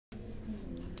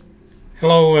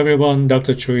Hello everyone,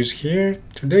 Dr. Choi is here.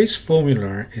 Today's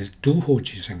formula is Huo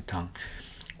Ji Sheng Tang,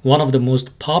 one of the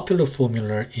most popular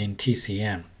formula in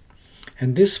TCM.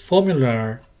 And this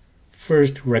formula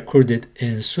first recorded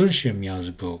in Sun Shi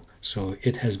Miao's book, so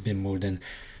it has been more than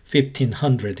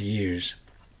 1500 years.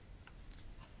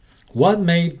 What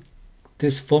made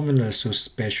this formula so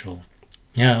special?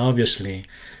 Yeah, obviously,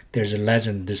 there's a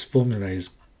legend this formula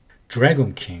is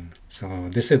Dragon King. So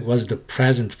this was the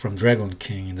present from Dragon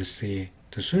King in the sea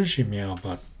to Sun Shi Miao,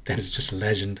 but that is just a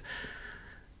legend.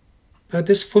 But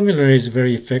this formula is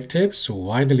very effective, so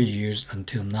widely used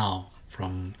until now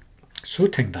from Su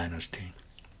Tang Dynasty.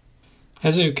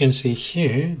 As you can see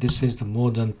here, this is the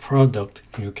modern product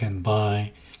you can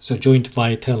buy. So joint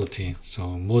vitality,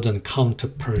 so modern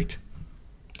counterpart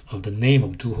of the name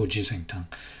of Huo Ji Sheng Tang.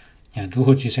 Yeah,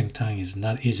 Huo Ji Sheng Tang is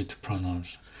not easy to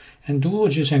pronounce. And Huo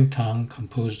Ji Sheng Tang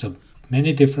composed of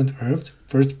many different herbs.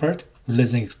 First part,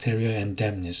 releasing exterior and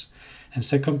dampness. And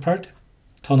second part,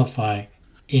 tonify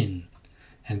in.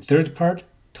 And third part,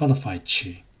 tonify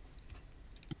qi.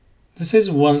 This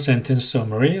is one sentence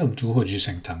summary of Huo Ji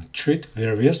Sheng Tang. Treat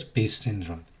various beast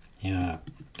syndrome. Yeah,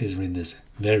 please read this.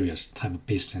 Various type of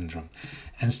beast syndrome.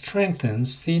 And strengthen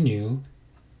sinew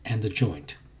and the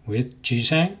joint with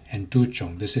Jisheng and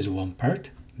Duzhong. This is one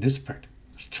part. This part,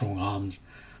 strong arms.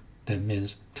 That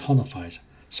means tonifies.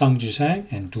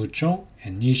 Sangjisheng and Duzhong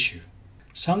and Nishu.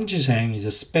 Sangjisheng is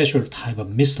a special type of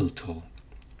mistletoe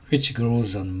which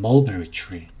grows on mulberry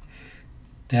tree.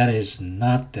 That is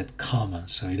not that common,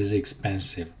 so it is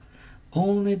expensive.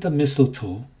 Only the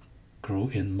mistletoe grow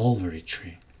in mulberry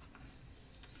tree.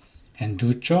 And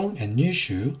Duzhong and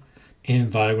Nishu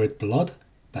invigorate blood,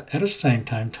 but at the same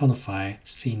time tonify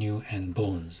sinew and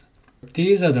bones.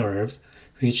 These are the herbs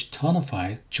which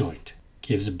tonify joint,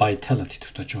 gives vitality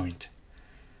to the joint.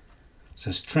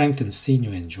 So strengthen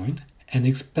sinew and joint and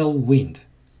expel wind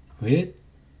with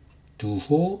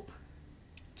Duhuo,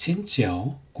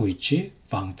 Qinjiao, Guiqi,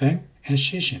 Fangfeng, and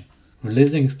Shixin,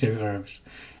 releasing exterior herbs.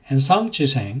 And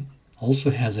Sangjisheng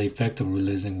also has the effect of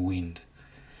releasing wind.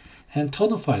 And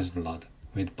tonifies blood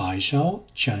with Baishao,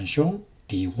 Qianxiong,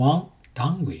 Diwan,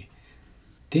 Dangui.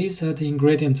 These are the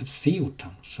ingredients of Siu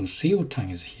Tang, so Siu Tang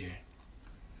is here.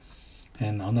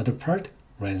 And another part,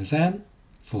 Rensan,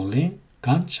 Fuling,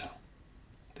 Ganchao.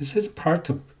 This is part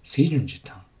of Xijunji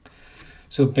Tang.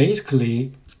 So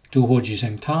basically, Huo Ji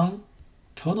Sheng Tang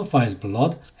tonifies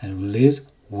blood and release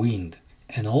wind,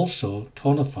 and also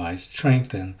tonifies,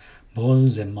 strengthen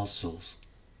bones and muscles.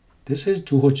 This is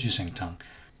Huo Ji Sheng Tang.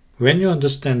 When you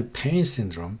understand pain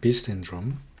syndrome, beast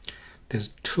syndrome, there's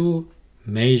two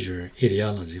major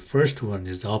etiology. First one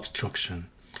is the obstruction.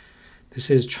 This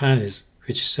is Chinese,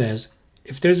 which says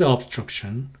if there's an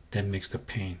obstruction, that makes the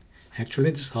pain.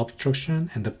 Actually, this obstruction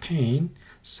and the pain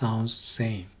sounds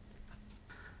same.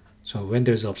 So when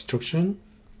there's obstruction,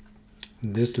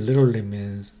 this literally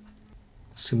means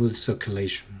smooth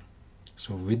circulation.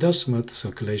 So without smooth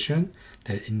circulation,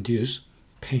 that induce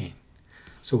pain.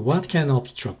 So what can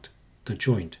obstruct the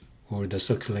joint or the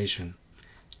circulation?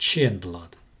 Qi and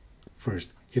blood.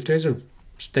 First, if there's a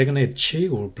stagnant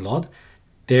qi or blood,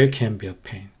 there can be a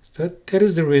pain. So that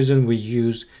is the reason we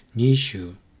use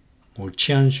Nishu or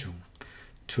Qianxiong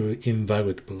to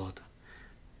invigorate blood.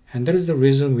 And that is the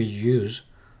reason we use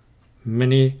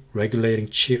many regulating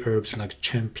qi herbs like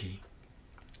Chenpi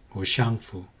or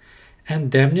Shangfu, and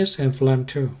dampness and phlegm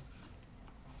too,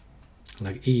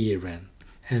 like Yiren.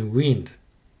 And wind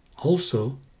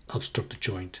also obstruct the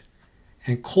joint.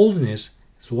 And coldness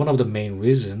is one of the main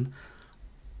reasons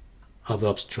of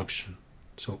obstruction.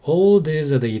 So all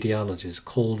these are the etiologies: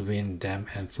 cold, wind,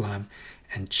 damp, and phlegm,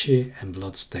 and qi and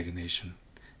blood stagnation.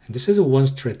 And this is one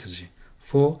strategy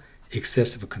for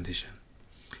excessive condition.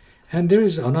 And there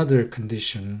is another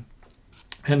condition,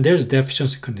 and there's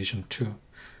deficiency condition too.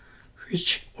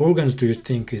 Which organs do you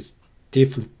think is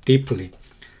deeply?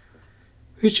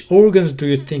 Which organs do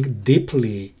you think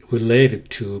deeply related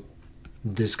to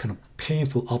this kind of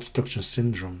painful obstruction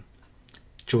syndrome,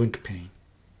 joint pain?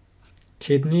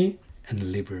 Kidney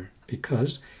and liver,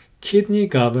 because kidney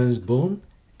governs bone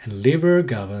and liver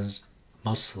governs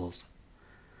muscles.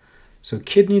 So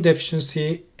kidney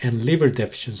deficiency and liver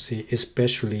deficiency,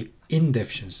 especially yin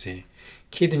deficiency.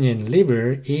 Kidney and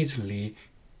liver easily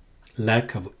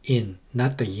lack of yin,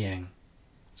 not the yang.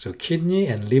 So kidney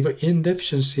and liver yin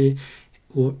deficiency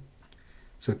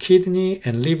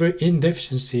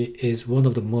is one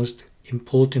of the most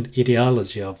important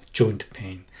etiology of joint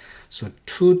pain. So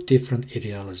two different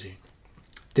etiology.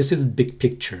 This is big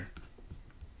picture.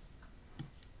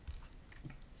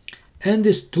 And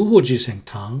this Huo Ji Sheng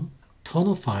Tang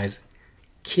tonifies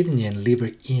kidney and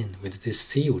liver yin with this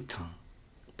Siu Tang.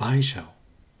 Baishao,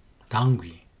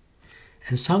 Dangui.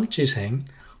 And Sang Ji Sheng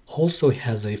also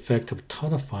has the effect of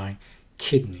tonifying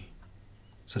kidney.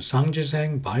 So Sang Ji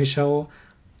Sheng, Baishao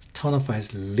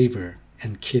tonifies liver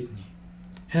and kidney,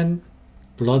 and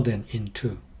blood and yin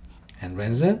too. And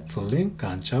Renzhen, Fuling,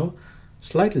 Ganchao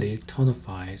slightly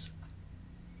tonifies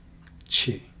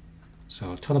qi.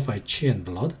 So tonify qi and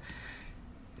blood.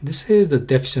 This is the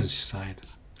deficiency side.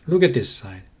 Look at this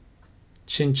side.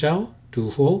 Qinchao,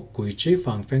 Duhuo, Guiqi,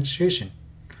 Fangfeng, Xuexin.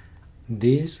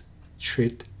 These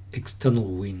treat external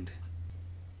wind.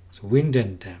 So wind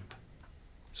and damp.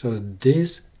 So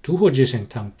this Huo Ji Sheng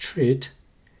Tang treat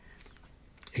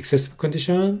excessive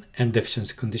condition and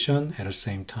deficiency condition at the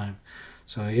same time.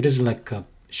 So it is like a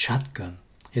shotgun.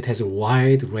 It has a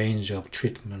wide range of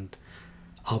treatment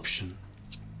option.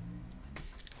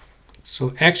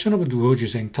 So action of Huo Ji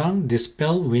Sheng Tang: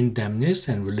 dispel wind dampness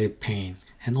and relieve pain,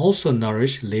 and also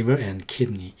nourish liver and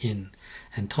kidney in,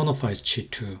 and tonifies qi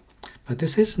too. But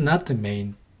this is not the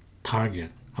main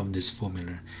target of this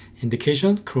formula.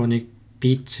 Indication: chronic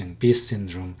beat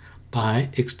syndrome by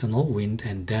external wind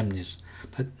and dampness,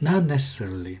 but not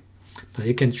necessarily. But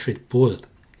it can treat both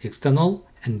external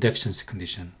and deficiency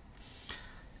condition,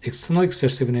 external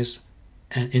excessiveness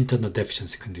and internal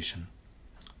deficiency condition.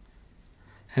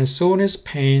 And soreness,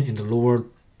 pain in the lower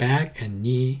back and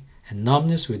knee, and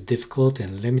numbness with difficult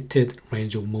and limited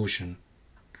range of motion.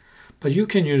 But you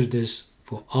can use this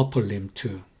for upper limb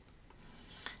too.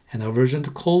 And aversion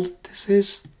to cold, this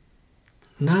is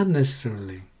not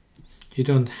necessarily. You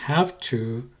don't have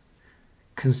to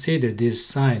consider these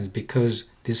signs because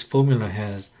this formula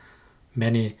has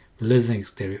many releasing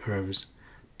exterior herbs.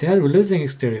 They are releasing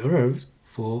exterior herbs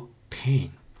for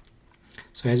pain.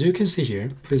 So as you can see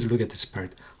here, please look at this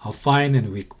part, a fine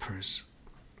and weak pulse.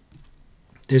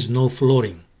 There's no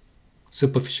floating,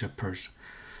 superficial pulse.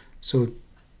 So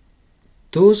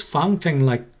those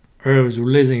Fangfeng-like herbs,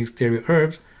 releasing exterior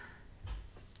herbs,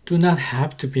 do not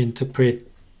have to be interpreted.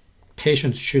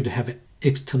 Patients should have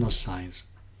external signs.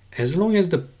 As long as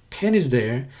the pain is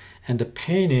there, and the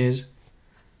pain is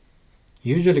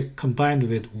usually combined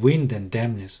with wind and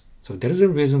dampness. So that is the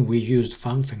reason we used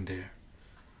Fangfeng there.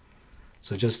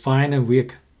 So just fine and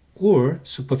weak or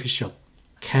superficial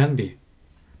can be.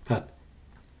 But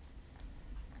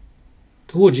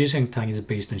Huo Ji Sheng Tang is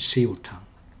based on Siu Tang.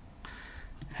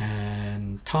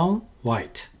 And tongue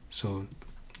white. So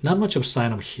not much of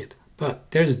sign of heat.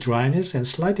 But there's dryness and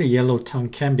slightly yellow tongue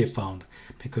can be found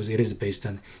because it is based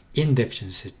on yin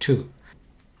deficiency too.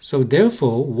 So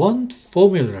therefore, one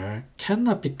formula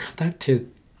cannot be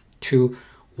connected to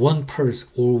one pulse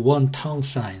or one tongue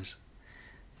signs.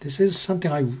 This is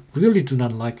something I really do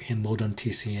not like in modern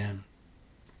TCM.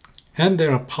 And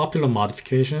there are popular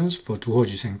modifications for Huo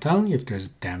Ji Sheng Tang. If there's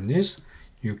dampness,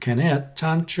 you can add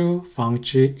Chanchu,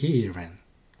 Fangchi, Yiren,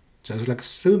 just like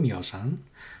Si Miao Shan.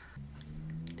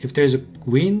 If there is a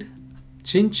wind,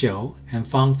 Jinjiao and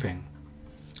Fangfeng.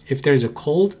 If there is a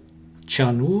cold,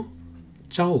 Qianwu,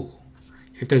 Zhao.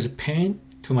 If there is pain,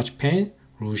 too much pain,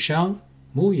 Ruxiang,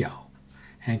 Muyao.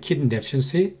 And kidney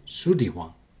deficiency, Su Di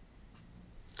Huang.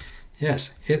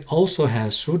 Yes, it also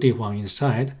has Su Di Huang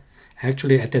inside.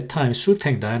 Actually, at that time, Su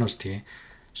Tang dynasty,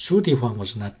 Su Di Huang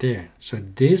was not there. So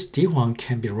this Di Huang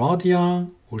can be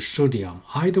Rodiang or Su Diang.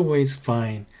 Either way is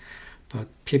fine. But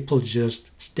people just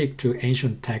stick to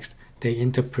ancient text. They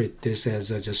interpret this as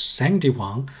just Sang Di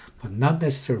Huang, but not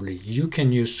necessarily. You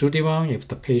can use Su Di Huang if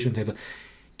the patient have a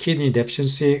kidney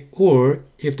deficiency, or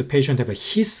if the patient have a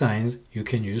heat signs, you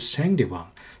can use Sang Di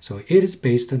Huang. So it is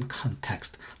based on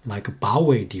context, like Bao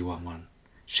Wei Di Huang one,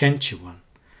 Shen Qi one.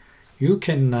 You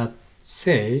cannot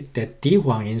say that Di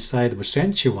Huang inside of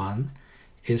Shen Qi one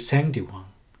is Sang Di Huang,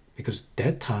 because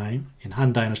that time in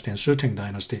Han Dynasty and Su Tang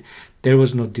Dynasty, there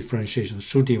was no differentiation,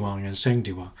 Su Di Huang and Sang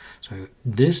Di Huang. So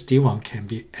this Di Huang can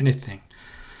be anything.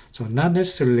 So not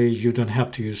necessarily you don't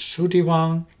have to use Su Di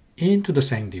Huang into the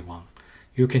Sang Di Huang.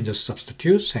 You can just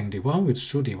substitute Sang Di Huang with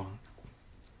Su Di Huang.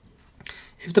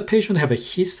 If the patient have a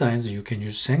heat signs, you can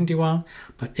use Sang Di Huang,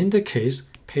 but in the case,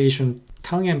 patient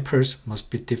tongue and pulse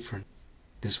must be different.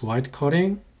 This white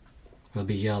coating will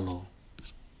be yellow.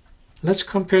 Let's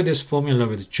compare this formula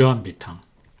with Zhuan Bi Tang.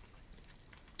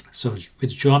 So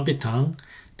with Zhuan Bi Tang,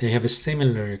 they have a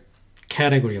similar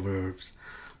category of herbs,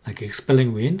 like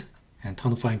expelling wind, and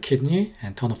tonifying kidney,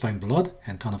 and tonifying blood,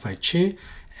 and tonifying qi,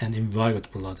 and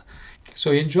invigorate blood.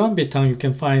 So in Zhuan Bi Tang, you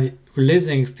can find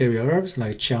releasing exterior herbs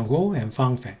like Qianghuo and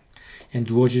Fangfeng. In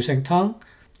Huo Ji Sheng Tang,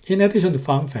 in addition to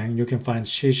Fangfeng, you can find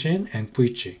Xixin and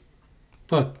Guiqi.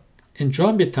 But in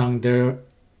Zhuan Bi Tang, there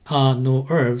are no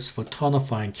herbs for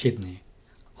tonifying kidney.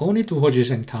 Only Huo Ji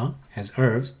Sheng Tang has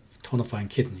herbs for tonifying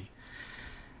kidney.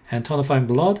 And tonifying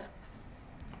blood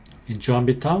in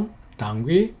Zhuangbitang,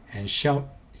 Dangui, and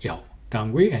Xiaoyao.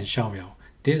 Dangui and Xiaoyao.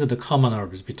 These are the common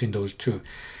herbs between those two.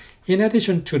 In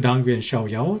addition to Dangui and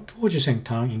Xiaoyao, Huo Ji Sheng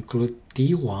Tang include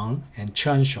Di Wang and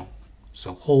Chanxiong,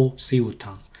 so whole Siwu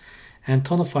Tang, and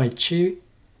tonified Qi,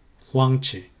 Huang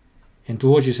Qi. In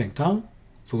Huo Ji Sheng Tang,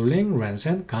 Fuling,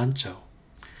 Rensen, Ganzhou.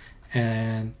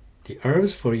 And the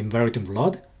herbs for invigorating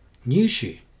blood,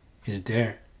 Nishi is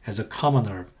there as a common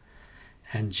herb,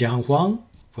 and Jianghuang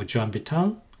for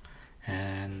Zhuangbitang,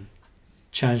 and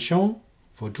Chanxiong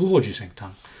for Huo Ji Sheng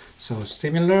Tang. So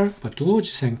similar, but Huo Ji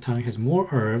Sheng Tang has more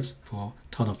herbs for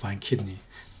tonifying kidney.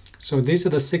 So these are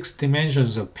the 6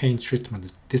 dimensions of pain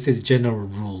treatment. This is general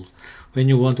rule. When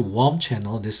you want to warm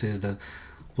channel, this is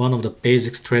one of the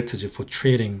basic strategy for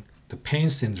treating the pain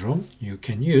syndrome. You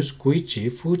can use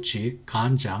Guiji, Fuji,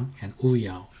 Ganjiang, and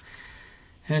Wuyao.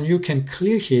 And you can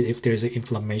clear heat if there is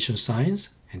inflammation signs,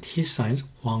 and heat signs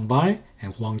Huangbai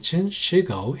and Huangqin,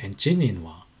 Shigao, and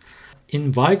Jininhua.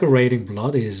 Invigorating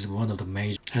blood is one of the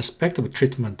major aspects of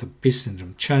treatment of B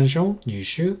syndrome. Chanxiong,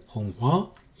 Nishu,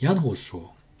 Honghua, Yanhoshuo.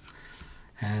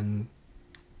 And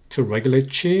to regulate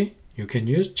qi, you can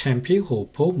use Chanpi,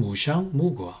 Hopo, Muxiang,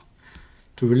 Mugua.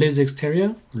 To release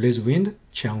exterior, release wind,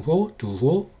 Qianghuo,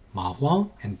 Duhuo,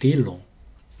 Mahuang, and Dilong.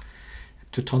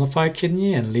 To tonify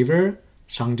kidney and liver,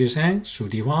 Shangjisheng,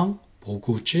 Shudihuang,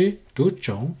 Boguji,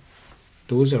 Duzhong.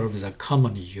 Those herbs are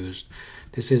commonly used.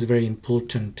 This is very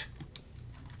important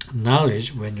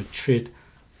knowledge when you treat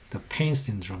the pain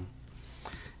syndrome.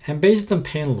 And based on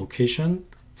pain location,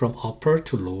 from upper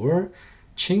to lower,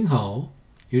 Qinghao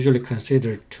usually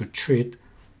considered to treat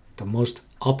the most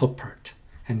upper part,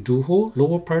 and Duhuo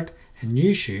lower part, and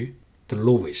Nishi the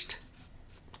lowest.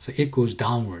 So it goes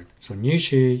downward. So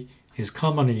Nishi is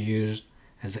commonly used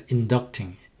as an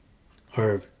inducting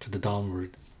herb to the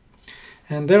downward.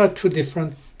 And there are 2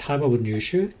 different types of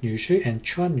Nushu and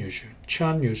Chuan Nushu.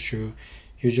 Chuan Nushu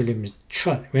usually means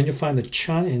Chuan. When you find the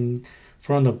Chuan in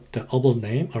front of the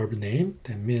herb name,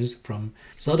 that means from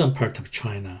southern part of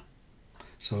China.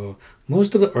 So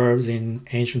most of the herbs in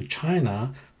ancient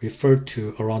China referred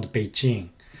to around Beijing.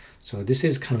 So this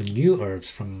is kind of new herbs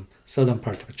from southern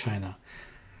part of China.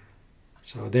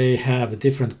 So they have a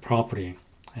different property.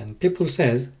 And people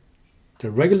says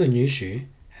the regular Nishi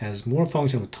has more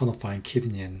function of tonifying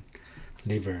kidney and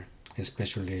liver,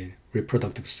 especially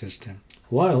reproductive system,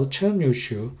 while Chen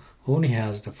Nushu only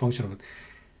has the function of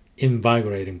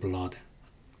invigorating blood.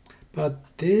 But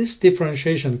this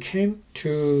differentiation came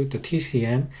to the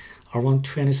TCM around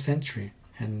 20th century,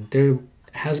 and there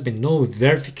has been no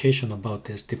verification about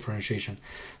this differentiation.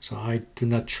 So I do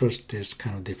not trust this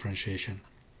kind of differentiation.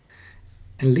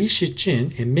 And Li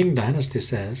Shijin in Ming Dynasty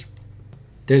says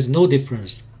there's no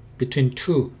difference between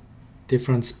 2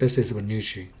 different species of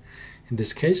Nishi. In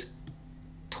this case,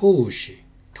 Toushi,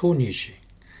 Nishi.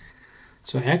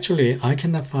 So actually, I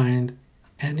cannot find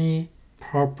any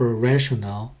proper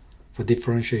rationale for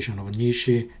differentiation of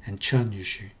Nishi and Chuan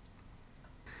Nishi.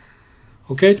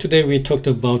 Okay, today we talked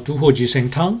about Huo Ji Sheng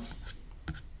Tang.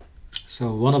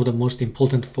 So one of the most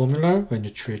important formula when you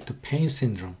treat the pain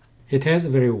syndrome. It has a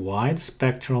very wide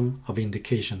spectrum of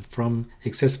indication from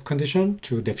excessive condition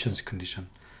to deficiency condition.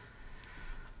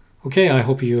 Okay, I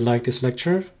hope you like this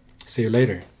lecture. See you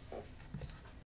later.